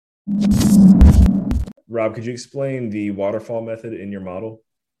Rob, could you explain the waterfall method in your model?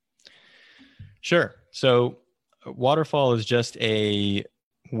 Sure. So waterfall is just a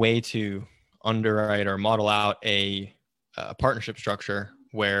way to underwrite or model out a partnership structure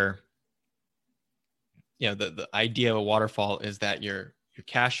where the idea of a waterfall is that your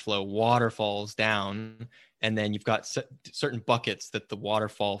cash flow waterfalls down, and then you've got certain buckets that the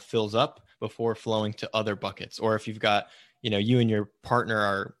waterfall fills up before flowing to other buckets. Or if you've got, you and your partner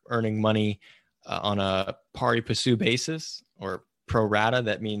are earning money on a pari passu basis or pro rata,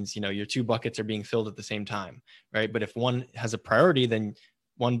 that means, your two buckets are being filled at the same time, right? But if one has a priority, then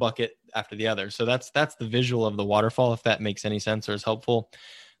one bucket after the other. So that's the visual of the waterfall, if that makes any sense or is helpful.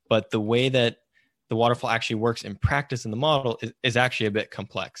 But the way that the waterfall actually works in practice in the model is actually a bit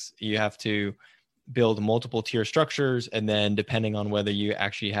complex. You have to build multiple tier structures, and then depending on whether you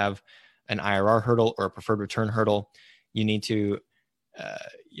actually have an IRR hurdle or a preferred return hurdle, you need to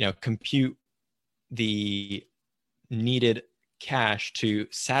compute the needed cash to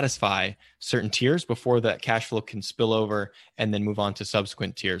satisfy certain tiers before that cash flow can spill over and then move on to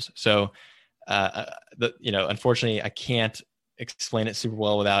subsequent tiers. So unfortunately I can't explain it super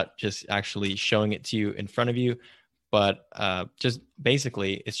well without just actually showing it to you in front of you. But just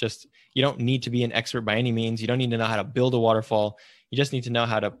basically, it's just, you don't need to be an expert by any means. You don't need to know how to build a waterfall. You just need to know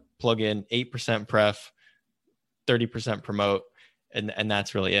how to plug in 8% pref, 30% promote, and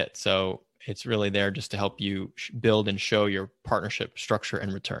that's really it. So it's really there just to help you build and show your partnership structure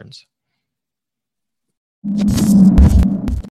and returns.